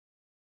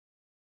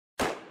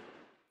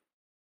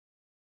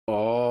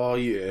Oh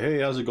yeah, hey,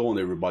 how's it going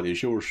everybody?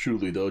 It's yours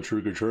truly, the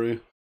Trigger Trey.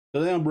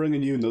 Today I'm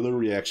bringing you another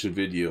reaction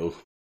video.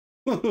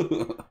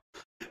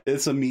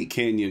 It's a Meat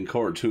Canyon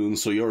cartoon,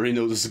 so you already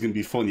know this is gonna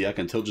be funny. I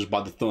can tell just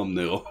by the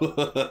thumbnail.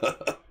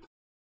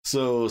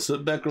 So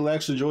sit back,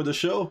 relax, enjoy the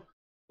show.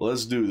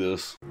 Let's do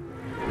this.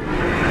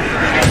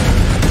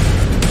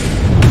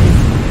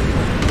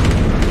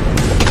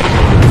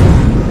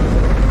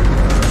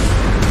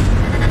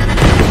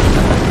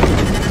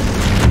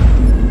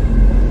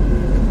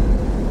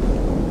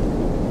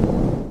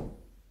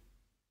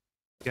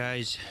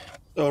 Guys,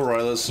 all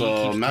right, let's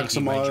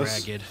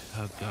maximize.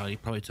 Oh god, he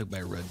probably took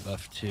my red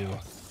buff too.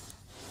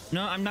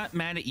 No, I'm not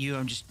mad at you.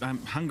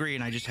 I'm hungry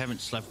and I just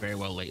haven't slept very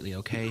well lately.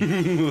 Okay. All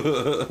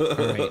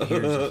right,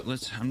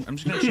 here's I'm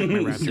just gonna check my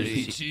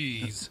raptors.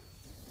 Cheese.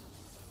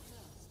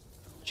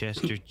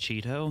 Chester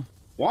Cheeto.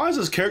 Why is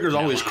this character's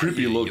always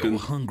creepy looking?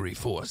 You're hungry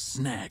for a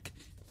snack,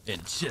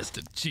 and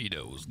Chester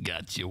Cheetos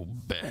got your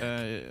back.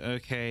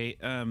 Okay.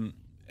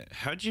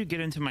 How'd you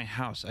get into my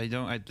house?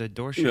 The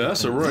door. Yeah,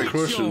 that's a right Put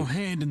question. your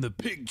hand in the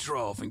pig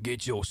trough and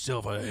get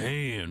yourself a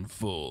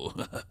handful.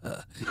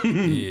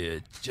 Yeah,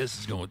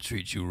 Chester's gonna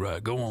treat you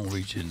right. Go on,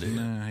 reach in there.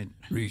 No,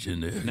 reach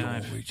in there. No, Go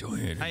on, reach your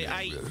hand in there.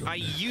 I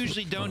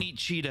usually don't eat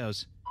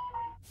Cheetos.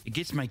 It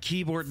gets my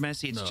keyboard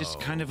messy. It's just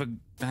kind of a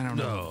I don't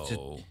know.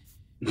 No.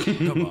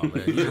 Come on,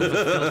 man. You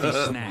filthy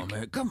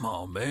snack. Come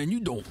on, man. You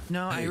don't.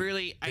 No,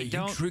 hey, I you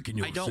don't. tricking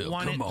yourself. I don't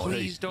want Come it. on,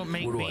 Please hey, don't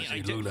make what do me. I say? I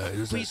do, Look at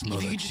that. please,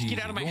 if you could just get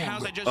out of my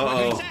house, I just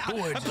Uh-oh.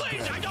 want to.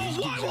 Please, I don't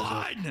want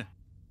one.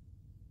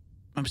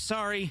 I'm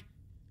sorry,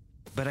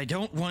 but I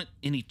don't want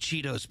any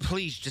Cheetos.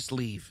 Please, just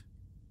leave.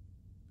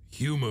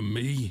 Humor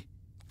me,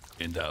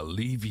 and I'll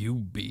leave you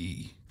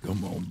be.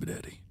 Come on,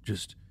 Daddy.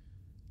 Just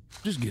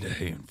get a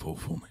handful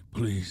for me,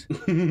 please.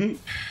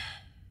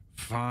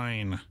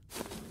 Fine.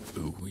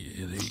 Oh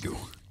yeah, there you go.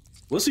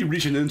 What's he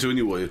reaching into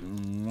anyway?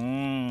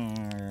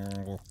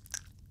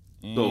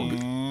 Oh, good.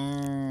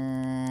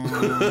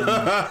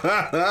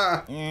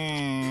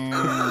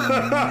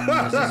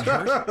 Does this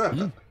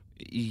hurt?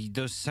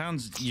 Those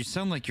sounds. You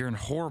sound like you're in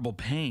horrible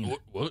pain.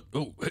 What?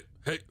 Oh,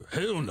 hey,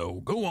 hell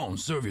no. Go on,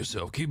 serve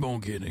yourself. Keep on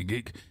getting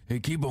it. Hey,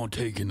 keep on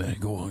taking that.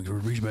 Go on,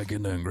 reach back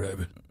in there and grab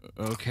it.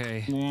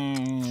 Okay.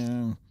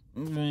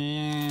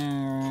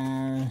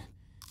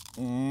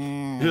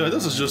 Yeah,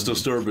 this is just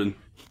disturbing.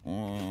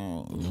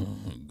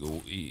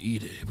 Go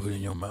eat it. Put it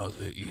in your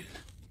mouth and eat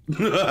it.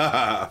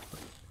 Oh,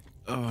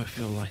 I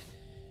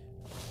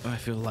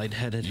feel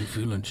lightheaded. You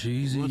feeling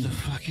cheesy? What the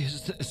fuck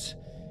is this?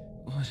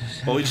 What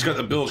is Oh, he just got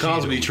the Bill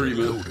Cosby Cheetos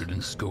treatment. Loaded in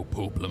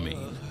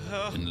scopolamine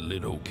and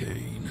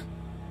lidocaine.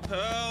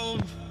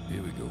 Help!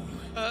 Here we go.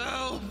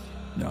 Help!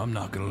 Now, I'm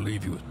not gonna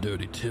leave you with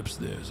dirty tips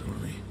there,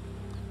 Zoe.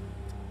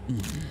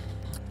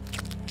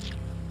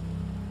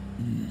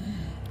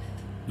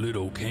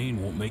 Lidocaine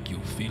won't make you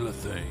feel a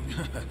thing.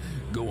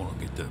 Go on,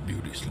 get that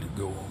beauty sleep.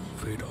 Go on,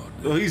 fade on.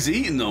 Oh, he's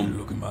eating them.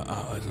 Look in my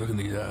eyes. Look in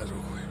these eyes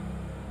real quick.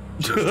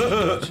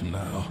 Just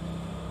now.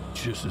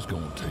 Just is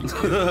gonna take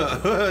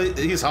care.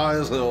 He's high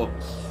as hell.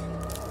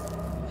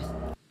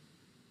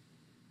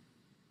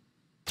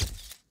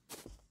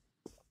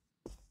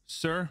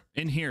 Sir,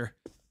 in here.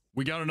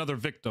 We got another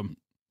victim.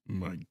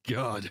 My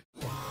God.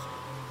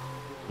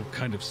 What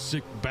kind of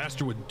sick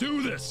bastard would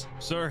do this?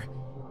 Sir,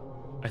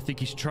 I think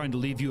he's trying to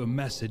leave you a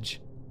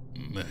message.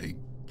 My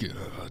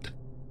God.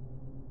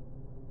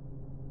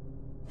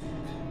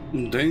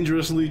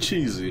 Dangerously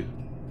cheesy.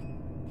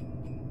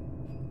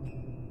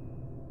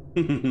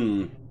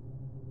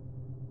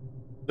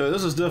 Yeah,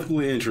 this is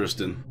definitely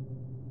interesting.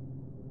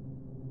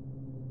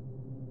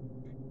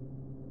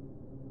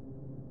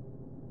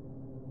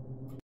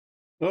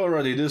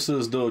 Alrighty, this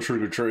is the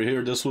Trigger Trey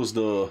here. This was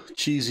the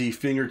cheesy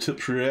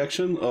fingertips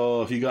reaction.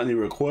 If you got any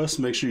requests,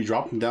 make sure you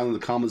drop them down in the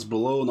comments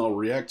below and I'll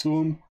react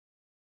to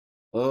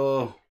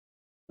them.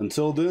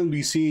 Until then,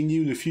 be seeing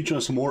you in the future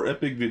on some more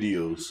epic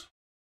videos.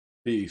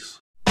 Peace.